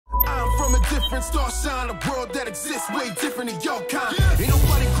different, star shine, a world that exists way different than your kind. Ain't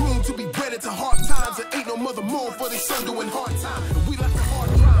nobody groomed to be ready to hard times. There ain't no mother moon for they son doing hard time. And we like the hard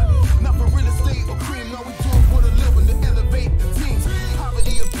grind, not for real estate or cream. All we doing for the living to elevate the teams.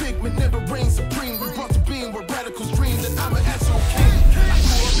 Poverty of pigment never reigns supreme. We brought to being where radicals dream that I'm an actual king. I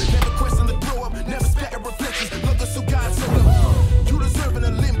grew up, never question the throw up, never scatter reflections. Love the so God so up. You deserve an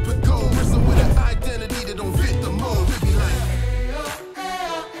Olympic gold, wrestling with an identity that don't fit the mold. We be like,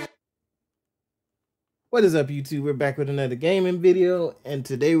 what is up, YouTube? We're back with another gaming video, and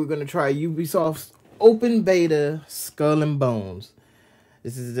today we're going to try Ubisoft's open beta Skull and Bones.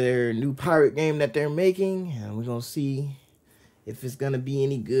 This is their new pirate game that they're making, and we're going to see if it's going to be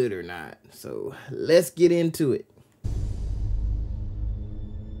any good or not. So let's get into it.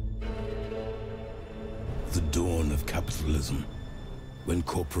 The dawn of capitalism, when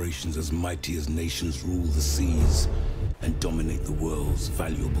corporations as mighty as nations rule the seas and dominate the world's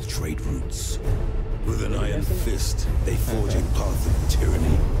valuable trade routes. With an iron fist, they forge a path of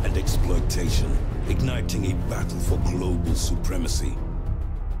tyranny and exploitation, igniting a battle for global supremacy.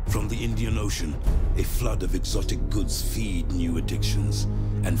 From the Indian Ocean, a flood of exotic goods feed new addictions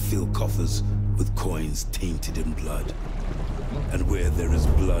and fill coffers with coins tainted in blood. And where there is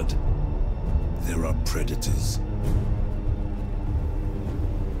blood, there are predators.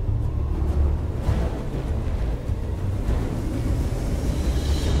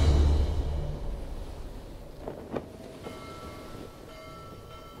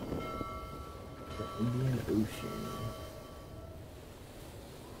 Indian Ocean.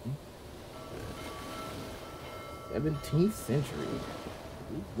 17th century.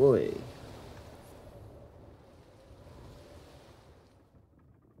 Ooh, boy.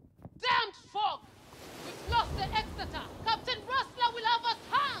 Damned fog! We've lost the Exeter! Captain Rustler will have us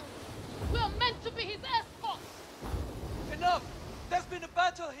hanged! We are meant to be his escorts! Enough! There's been a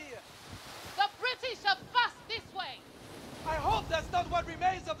battle here! The British have passed this way! I hope that's not what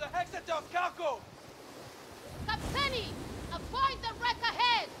remains of the Exeter's cargo! Captaini! Avoid the wreck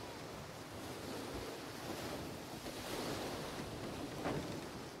ahead!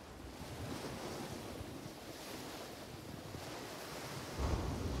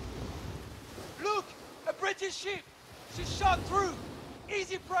 Look! A British ship! She's shot through!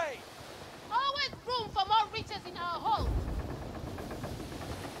 Easy prey! Always room for more riches in our hold!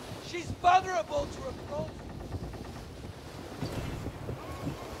 She's vulnerable to approach.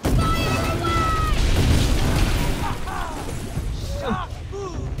 Shark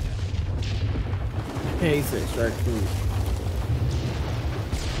food! Hey, he said shark food.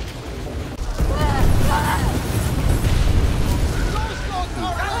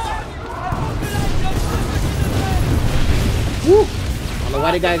 Woo! I don't know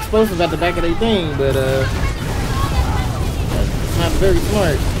why they got explosives at the back of their thing, but it's not very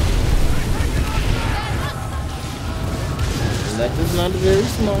smart. That's just not very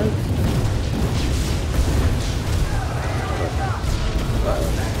smart.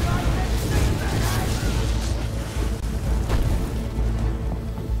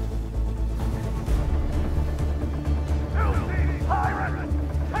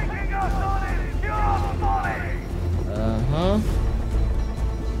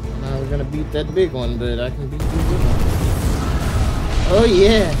 Now we're gonna beat that big one, but I can beat this big one. Oh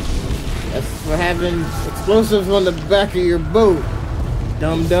yeah, that's for having explosives on the back of your boat,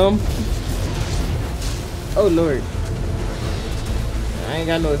 dum dum. Oh lord, I ain't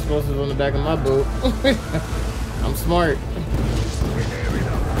got no explosives on the back of my boat. I'm smart.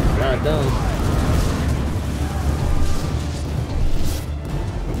 God dumb.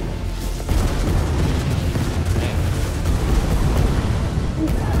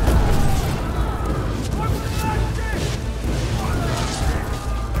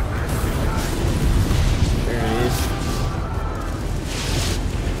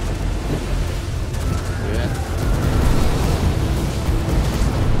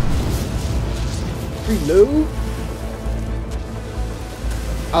 Reload.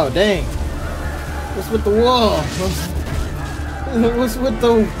 Oh dang! What's with the wall? What's with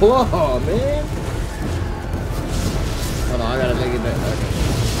the wall, man? Hold on, I gotta make it back. Okay.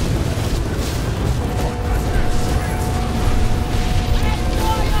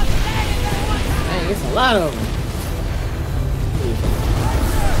 Dang, it's a lot of them.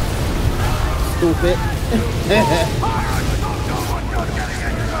 Stupid.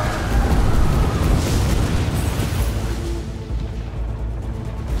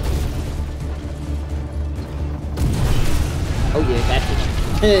 Oh yeah, gotcha.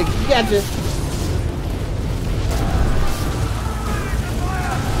 Gotcha.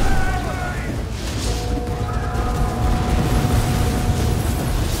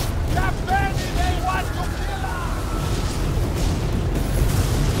 Captain!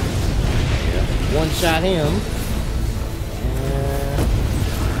 one-shot him.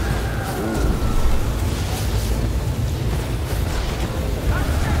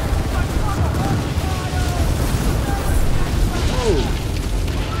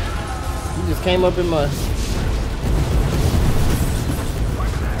 He just came up in my...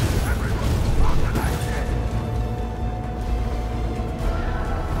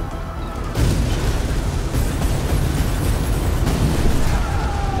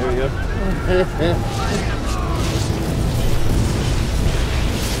 There we go.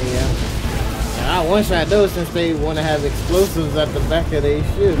 Yeah. And I one-shot those since they want to have explosives at the back of their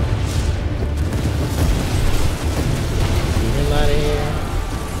ship. Get him out of here.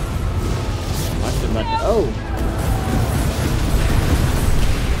 My shit about to... Oh!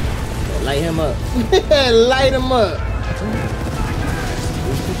 Light him up. Light him up.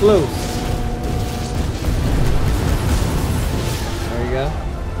 He's too close. There you go.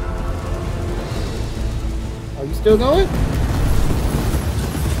 Are you still going?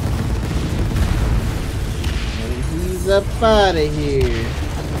 And he's up out of here.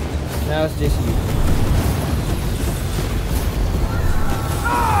 Now it's just you.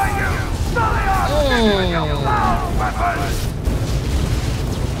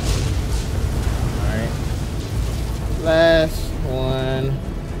 Alright. Last one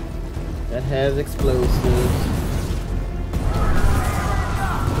that has explosives.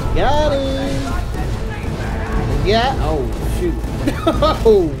 Got him! Yeah. Oh, shoot.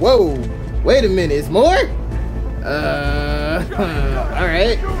 Oh, whoa. Wait a minute. It's more?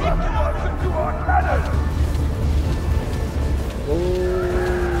 Alright.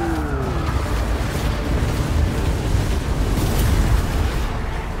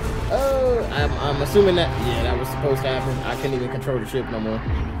 Oh, I'm assuming that, yeah, that was supposed to happen. I couldn't even control the ship no more.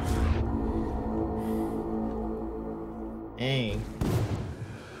 Dang.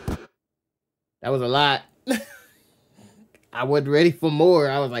 That was a lot. I wasn't ready for more.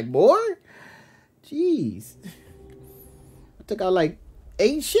 I was like, more? Jeez. I took out like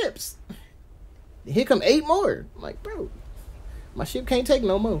 8 ships. Here come 8 more. I'm like, bro, my ship can't take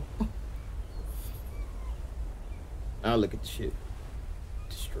no more. I'll look at the ship.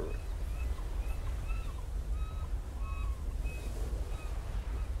 Destroy it.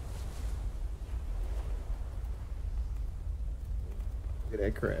 Look at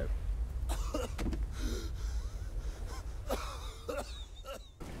that crab.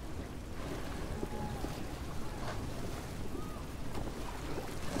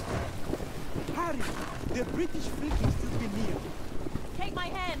 Harry, the British fleet will still be near. Take my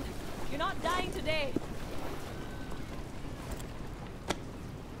hand. You're not dying today.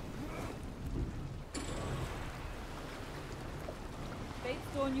 Fate's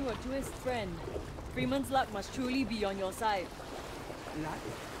thrown you a twist, friend. Freeman's luck must truly be on your side. Lad,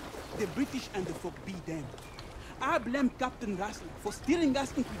 the British and the folk be them. I blame Captain Russell for steering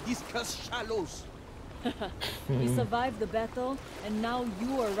us into these cursed shallows. We survived the battle, and now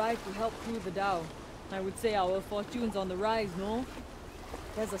you arrived to help crew the dhow. I would say our fortune's on the rise, no?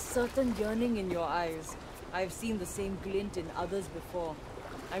 There's a certain yearning in your eyes. I've seen the same glint in others before.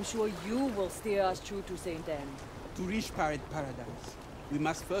 I'm sure you will steer us true to St. Anne. To reach Pirate Paradise, we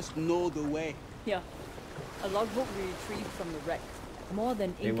must first know the way. Yeah. A logbook we retrieved from the wreck. More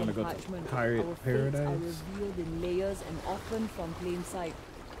than They ink wanna and go to parchment, Pirate our fates Paradise? are revealed in layers and often from plain sight.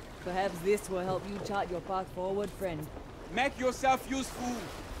 Perhaps this will help you chart your path forward, friend. Make yourself useful.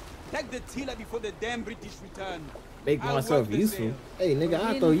 Take the tiller before the damn British return. Make I'll myself work the useful. sail. Hey, nigga, I'll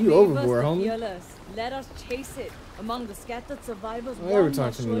Wind throw you favors overboard, the homie. fearless. Let us chase it. Among the scattered survivors, Don't ever one talk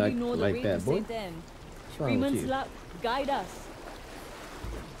must to me surely like- know the like way that, to boy. St. Anne. What's wrong with Freeman's you? luck, guide us.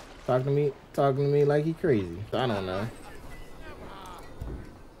 Talking to me like he crazy. I don't know.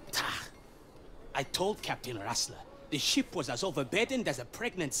 I told Captain Rustler the ship was as overburdened as a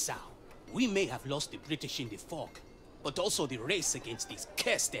pregnant sow. We may have lost the British in the fog, but also the race against these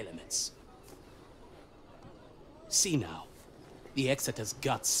cursed elements. See now, the Exeter's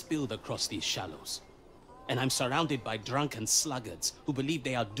guts spilled across these shallows, and I'm surrounded by drunken sluggards who believe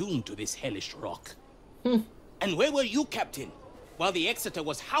they are doomed to this hellish rock. And where were you, Captain, while the Exeter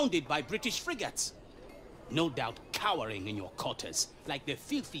was hounded by British frigates? No doubt cowering in your quarters, like the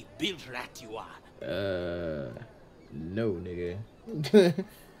filthy bilge rat you are. No, nigga.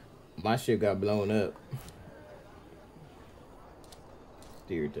 My shit got blown up.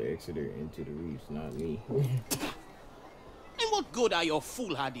 Steered to Exeter into the reefs, not me. And what good are your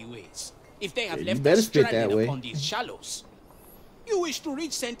foolhardy ways, if they have You left better us spit that stranded way. upon these shallows? You wish to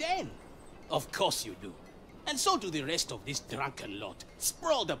reach St. Anne? Of course you do. And so do the rest of this drunken lot,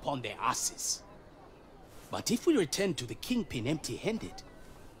 sprawled upon their asses. But if we return to the Kingpin empty-handed,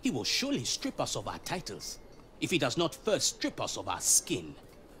 He will surely strip us of our titles, if he does not first strip us of our skin.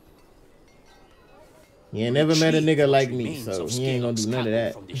 He ain't never met a Retrieve nigga what like me, remains so of he ain't gonna do Skelog's none of cargo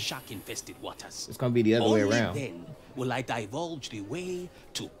that. From the shark-infested waters. It's gonna be the other way Only around. then will I divulge the way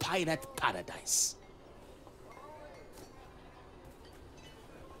to pirate paradise.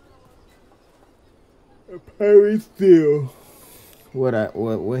 A pirate still.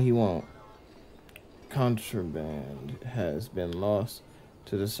 What he want? Contraband has been lost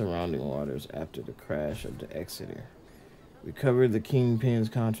to the surrounding waters after the crash of the Exeter. Recover the Kingpin's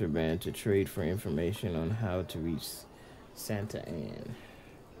contraband to trade for information on how to reach Santa Anne.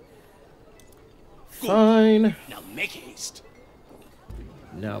 Good. Fine. Now make haste.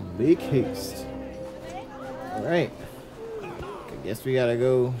 Now make haste. Alright. I guess we gotta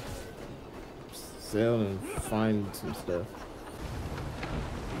go sell and find some stuff.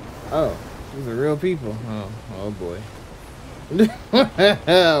 Oh, these are real people. Oh boy.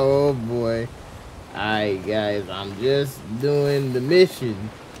 Oh boy. Alright guys, I'm just doing the mission.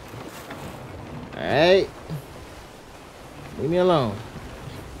 Alright. Leave me alone.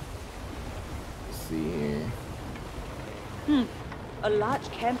 Let's see here. A large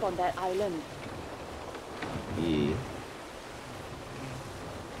camp on that island. Yeah.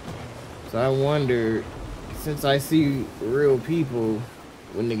 So I wonder, since I see real people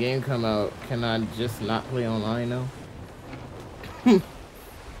when the game come out, can I just not play online now? Is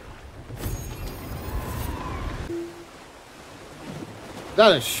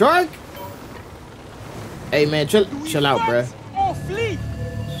that a shark? Hey man, chill out, bruh. Oh, flee!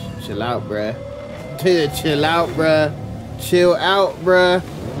 Chill out, bruh. Chill out, bruh. Chill out, bruh.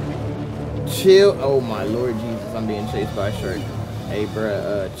 Chill. Oh my Lord Jesus, I'm being chased by a shark. Hey,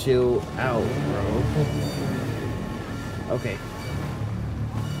 bruh, chill out, bro. Okay.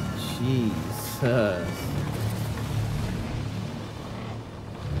 Jesus.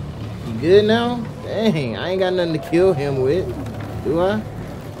 You good now? Dang, I ain't got nothing to kill him with, do I?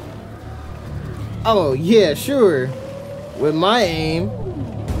 Oh, yeah, sure. With my aim.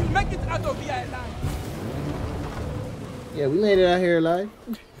 We'll make it out of here alive. Yeah, we made it out here alive.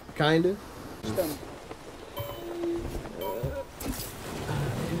 Kinda.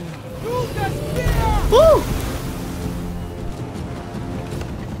 Use the spear! Woo!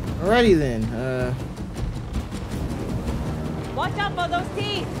 Alrighty then. Watch out for those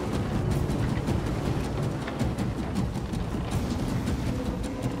teeth!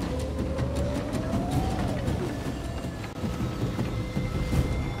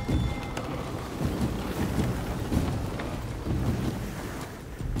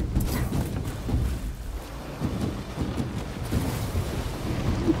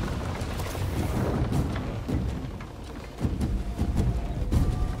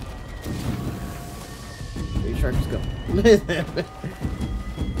 Shark, let's go.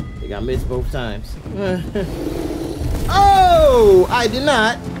 They got missed both times. Oh! I did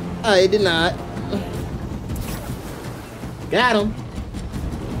not. I did not. Got him.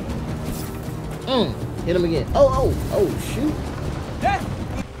 Hit him again. Oh, shoot.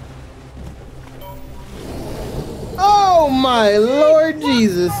 Oh my Lord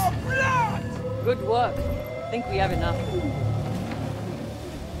Jesus. Good work. Think we have enough.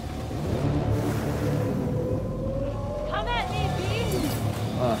 Come at me, B.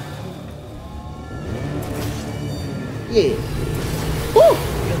 Yeah. Woo!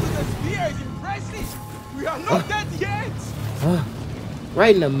 The spear is impressive. We are not dead yet.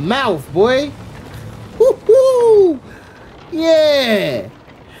 Right in the mouth, boy. Woo-hoo! Yeah.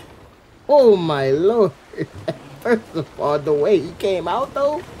 Oh my Lord. First of all, the way he came out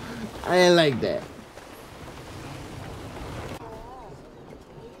though, I ain't like that.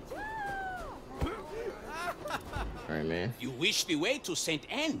 Alright, man. You wish the way to St.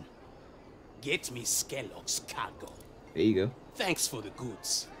 Anne? Get me Skelog's cargo. There you go. Thanks for the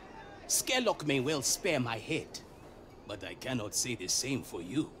goods. Skelog may well spare my head, but I cannot say the same for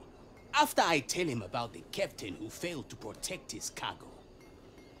you. After I tell him about the captain who failed to protect his cargo.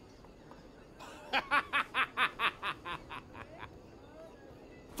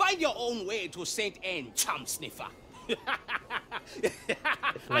 Find your own way to St. Anne, chum sniffer.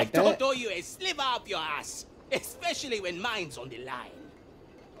 I don't owe you a sliver up your ass, especially when mine's on the line.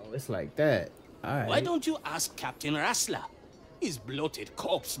 Oh, it's like that. All right. Why don't you ask Captain Rassler? His bloated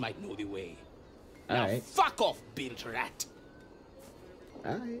corpse might know the way. Now Alright. fuck off, built rat.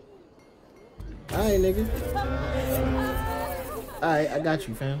 Alright. Alright, nigga. Alright, I got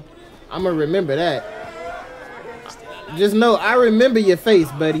you, fam. I'ma remember that. Just know, I remember your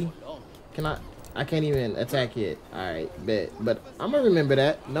face, buddy. Can I can't even attack yet. Alright, bet. But I'ma remember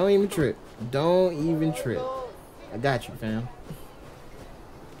that. Don't even trip. Don't even trip. I got you, fam.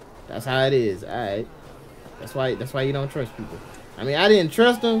 That's how it is. Alright. That's why you don't trust people. I mean, I didn't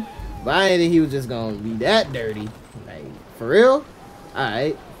trust him, but I didn't think he was just gonna be that dirty. Like, for real?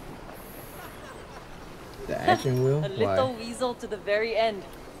 Alright. The action wheel? A little weasel to the very end.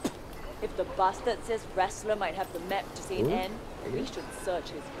 If the bastard says Wrestler might have the map to St. Ooh, Anne, we should search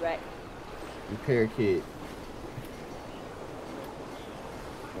his wreck. Repair kit.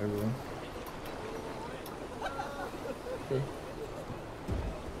 Everyone. Okay.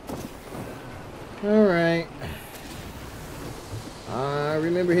 Alright. I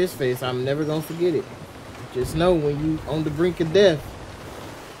remember his face. I'm never gonna forget it. Just know when you on the brink of death.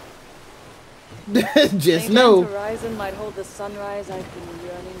 Just know. Horizon might hold the sunrise I've been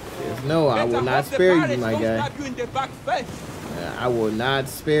yearning for. Just know I will not spare you, my guy. You in the back first. I will not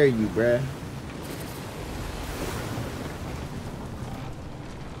spare you, bruh.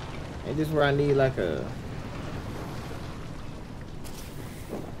 And this is where I need like a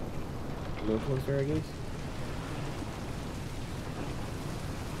little closer, I guess.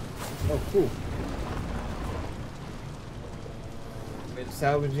 Oh, cool. With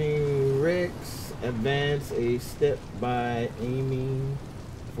salvaging wrecks, advance a step by aiming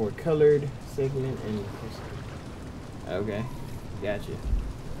for colored segment and okay, gotcha.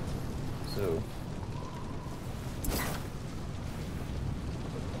 So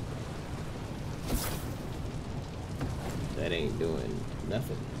that ain't doing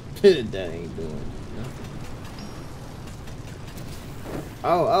nothing. That ain't doing nothing.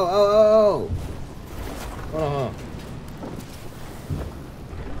 Oh. Hold on.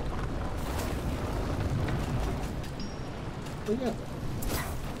 Where'd you go?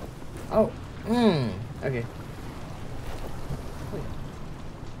 Oh. Okay. Wait.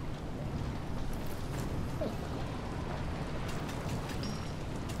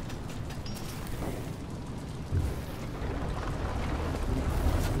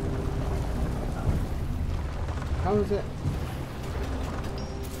 How is that?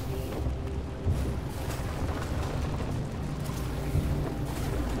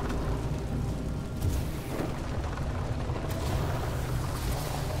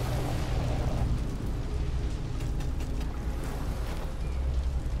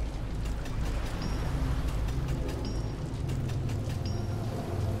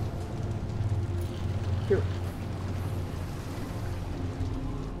 Here.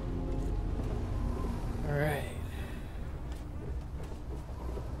 All right.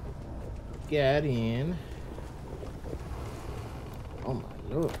 Get in. Oh my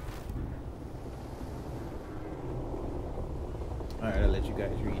lord. Alright, I'll let you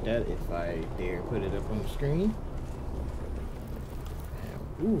guys read that if I dare put it up on the screen.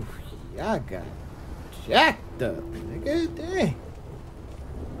 And, oof, y'all got jacked up, nigga. Dang.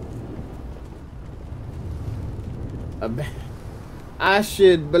 I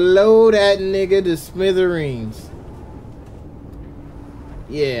should blow that nigga to smithereens.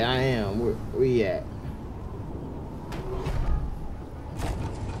 Yeah, I am. Where we at?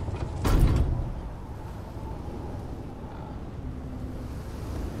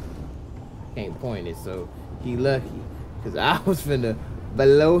 Can't point it, so he lucky. Cause I was finna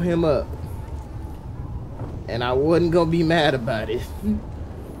blow him up. And I wasn't gonna be mad about it.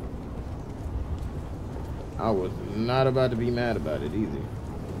 I was not about to be mad about it either.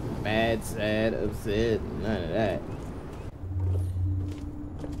 Mad, sad, upset, none of that.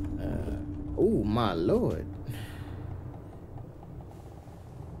 Oh my lord.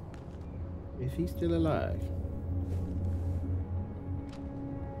 Is he still alive?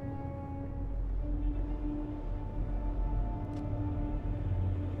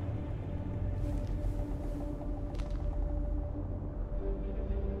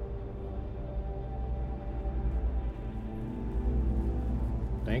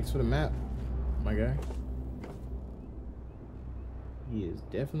 Thanks for the map, my guy. He is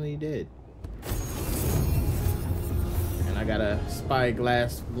definitely dead. And I got a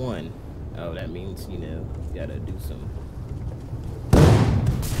spyglass 1. Oh, that means, you know, gotta do some.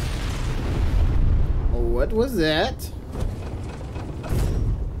 Oh, what was that?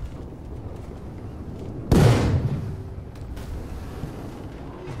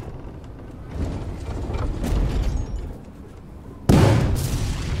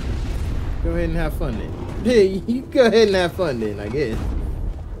 Go ahead and have fun then. Hey, you go ahead and have fun then, I guess.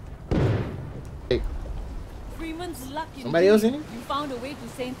 Hey. Freeman's luck indeed. Somebody else in here? You found a way to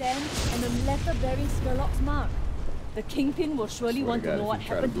St. Anne and a letter bearing Sherlock's mark. The Kingpin will surely want to know what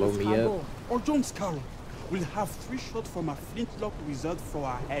happened to his cargo. Or Jones Carroll. We'll have 3 shots from a flintlock reserved for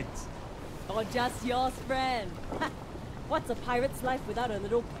our heads. Or just yours, friend. What's a pirate's life without a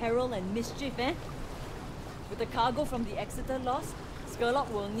little peril and mischief, eh? With the cargo from the Exeter lost,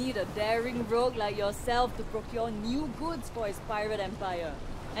 Skurlock will need a daring rogue like yourself to procure new goods for his pirate empire.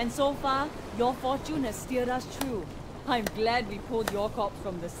 And so far, your fortune has steered us true. I'm glad we pulled your corpse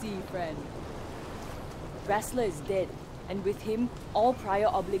from the sea, friend. Wrestler is dead, and with him, all prior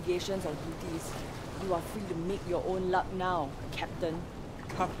obligations or duties. You are free to make your own luck now, Captain.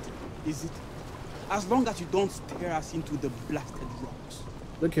 Captain, is it? As long as you don't stare us into the blasted rocks.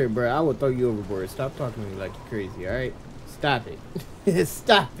 Look here, bro. I will throw you overboard. Stop talking to me like you're crazy, alright? Stop it.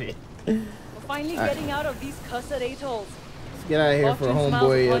 Stop it. We're finally getting out of these cursed atolls. Let's get out of here for a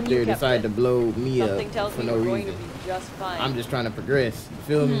homeboy up there decided to blow me up for no reason. Just fine. I'm just trying to progress. You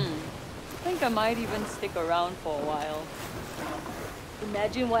feel me? I think I might even stick around for a while.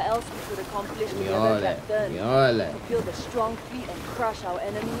 Imagine what else we could accomplish together, Captain. To build a strong fleet and crush our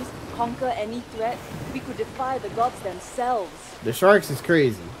enemies, conquer any threat. We could defy the gods themselves. The sharks is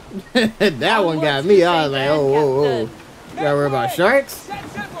crazy. That one got me. I was like, oh. You gotta worry about sharks? Set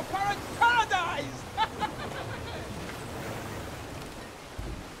sail for paradise!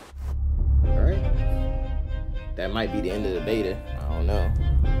 Alright. That might be the end of the beta. I don't know.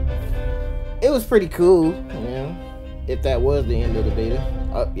 It was pretty cool, you know. If that was the end of the beta.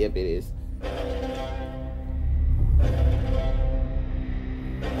 Oh, yep, it is.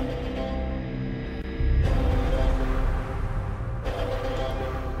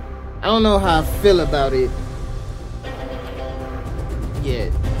 I don't know how I feel about it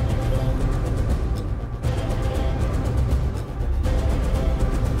yet.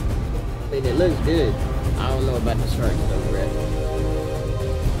 I mean, it looks good. I don't know about the sharks though, Brad.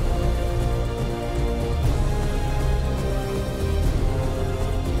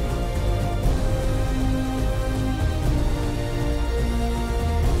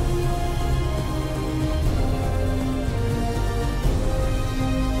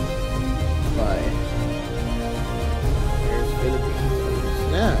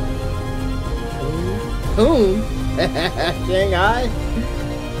 Poon? Shanghai?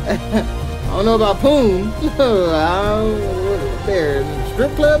 I don't know about Poon. There,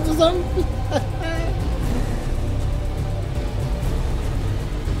 strip clubs or something?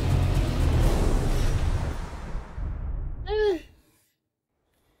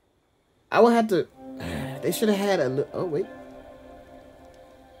 I would have to. They should have had a. Oh, wait.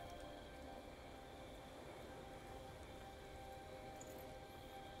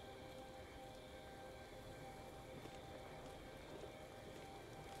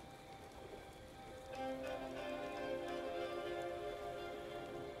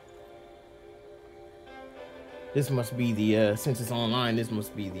 This must be the, since it's online, this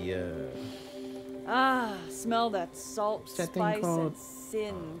must be the, smell that salt, spice, and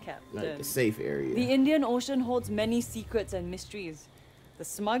sin, Captain. like the safe area. The Indian Ocean holds many secrets and mysteries. The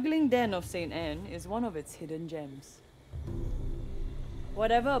smuggling den of St. Anne is one of its hidden gems.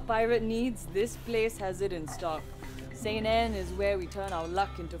 Whatever a pirate needs, this place has it in stock. St. Anne is where we turn our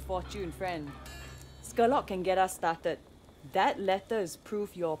luck into fortune, friend. Skurlock can get us started. That letter is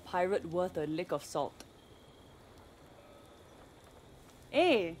proof you're a pirate worth a lick of salt.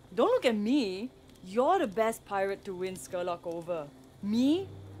 Hey, don't look at me. You're the best pirate to win Skurlock over. Me?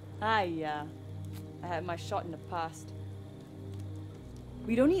 Yeah. I had my shot in the past.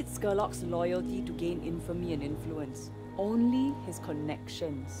 We don't need Skurlock's loyalty to gain infamy and influence. Only his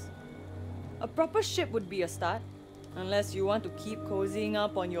connections. A proper ship would be a start. Unless you want to keep cozying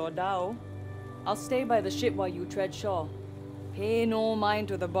up on your dhow. I'll stay by the ship while you tread shore. Pay no mind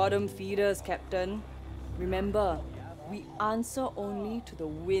to the bottom feeders, Captain. Remember, we answer only to the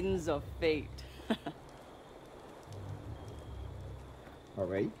winds of fate.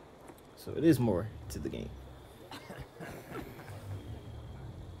 Alright. So it is more to the game.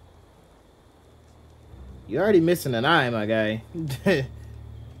 You're already missing an eye, my guy. You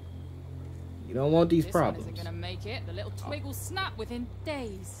don't want these problems. This one isn't gonna make it. The little twig will snap within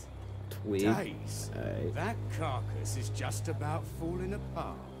days. Twig? Days? Alright. That carcass is just about falling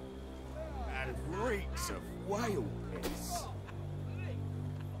apart. And reeks of whale piss.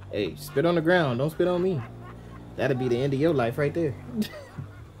 Hey, spit on the ground. Don't spit on me. That'll be the end of your life right there.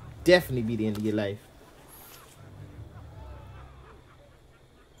 Definitely be the end of your life.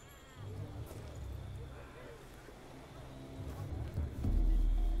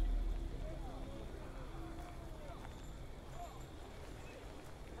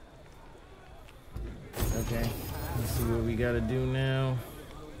 Okay, let's see what we gotta do now.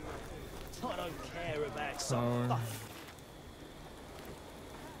 I don't care about some fluff.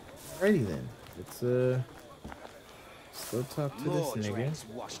 Alrighty then, let's go talk to this nigga.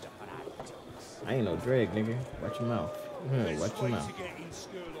 I ain't no drag, nigga. Watch your mouth. Watch your mouth.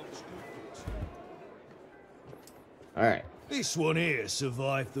 Alright. This one here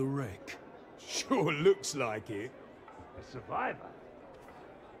survived the wreck. Sure looks like it. A survivor?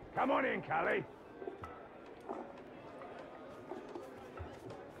 Come on in, Callie.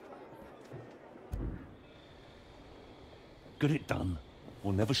 Get it done.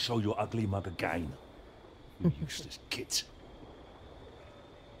 We'll never show your ugly mug again. You useless git.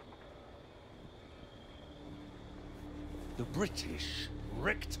 The British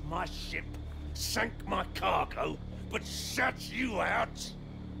wrecked my ship, sank my cargo, but shut you out.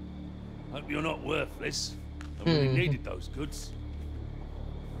 Hope you're not worthless. I really needed those goods.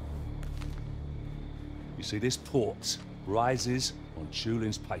 You see, this port rises on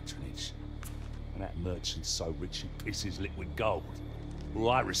Tulin's patronage. And that merchant's so rich he pisses liquid gold. All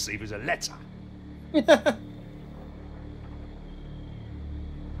I receive is a letter.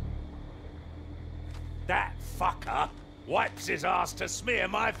 That fucker wipes his ass to smear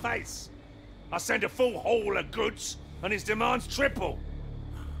my face. I send a full haul of goods, and his demands triple.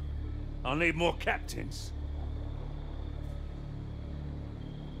 I'll need more captains.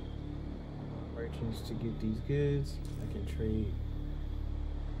 Merchants to get these goods. I can trade.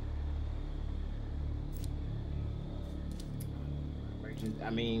 Merchants. I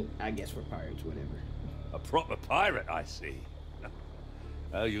mean, I guess we're pirates, whatever. A proper pirate, I see.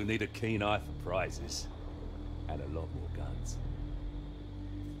 Oh, you'll need a keen eye for prizes. And a lot more guns.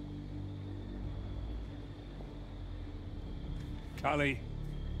 Cully,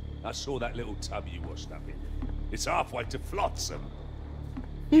 I saw that little tub you washed up in. It's halfway to Flotsam.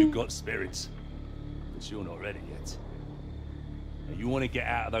 You've got spirits, but you're not ready yet. Now, you want to get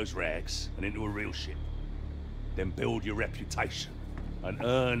out of those rags and into a real ship. Then build your reputation and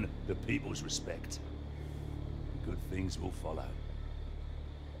earn the people's respect. Good things will follow.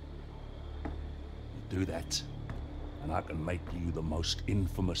 You do that, and I can make you the most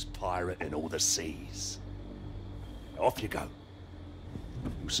infamous pirate in all the seas. Now, off you go.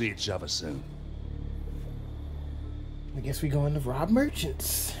 We'll see each other soon. I guess we going to rob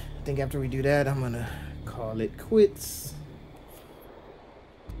merchants. I think after we do that, I'm gonna call it quits.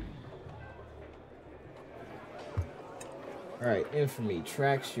 Alright, infamy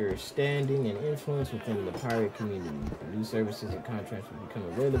tracks your standing and influence within the pirate community. New services and contracts will become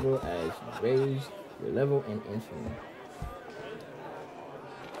available as you raise your level in infamy.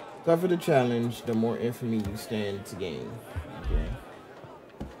 Suffer the challenge, the more infamy you stand to gain. Okay.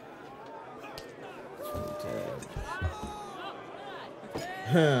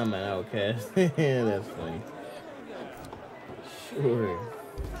 I'm an outcast. That's funny. Sure.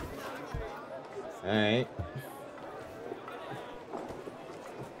 Alright.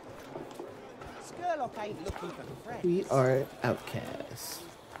 Skurlock ain't looking for friends. We are outcasts.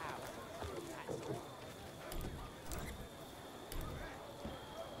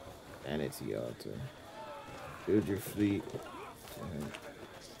 Vanity altar. Build your fleet.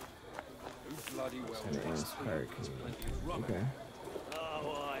 Okay.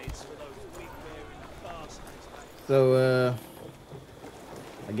 So,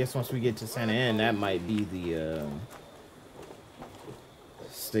 I guess once we get to Santa Ana, that might be the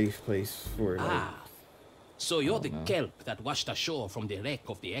safe place for. Like, so you're the kelp that washed ashore from the wreck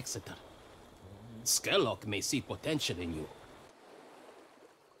of the Exeter. Skurlock may see potential in you.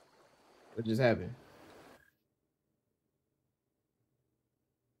 What just happened?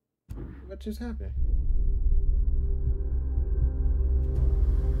 What just happened?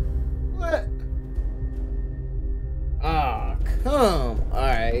 What? Ah, come.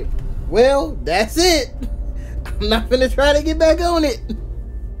 Alright. Well, that's it. I'm not gonna try to get back on it.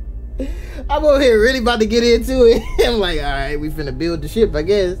 I'm over here really about to get into it. I'm like, alright, we finna build the ship, I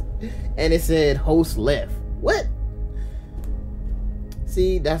guess. And it said host left. What?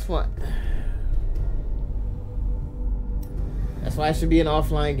 See, that's why. That's why it should be an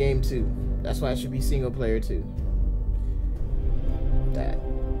offline game too. That's why it should be single player too. That.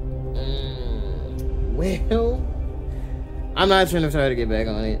 Well, I'm not trying to try to get back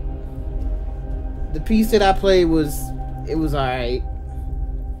on it. The piece that I played was alright.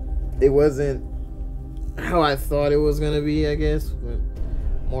 It wasn't how I thought it was gonna be, I guess. With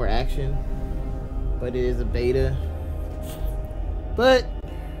more action. But it is a beta. But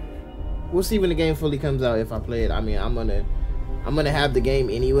we'll see when the game fully comes out if I play it. I mean, I'm gonna have the game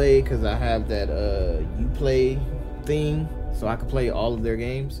anyway because I have that Uplay thing, so I can play all of their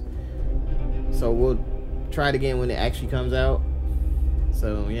games. So we'll try it again when it actually comes out.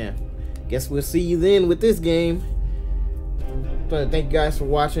 So yeah, guess we'll see you then with this game. But thank you guys for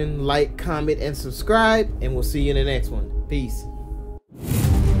watching. Like, comment, and subscribe, and we'll see you in the next one. Peace. We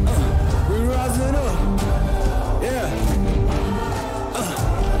rising up, yeah.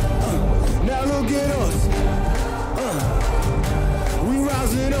 Now look at us.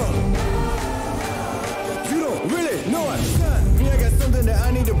 under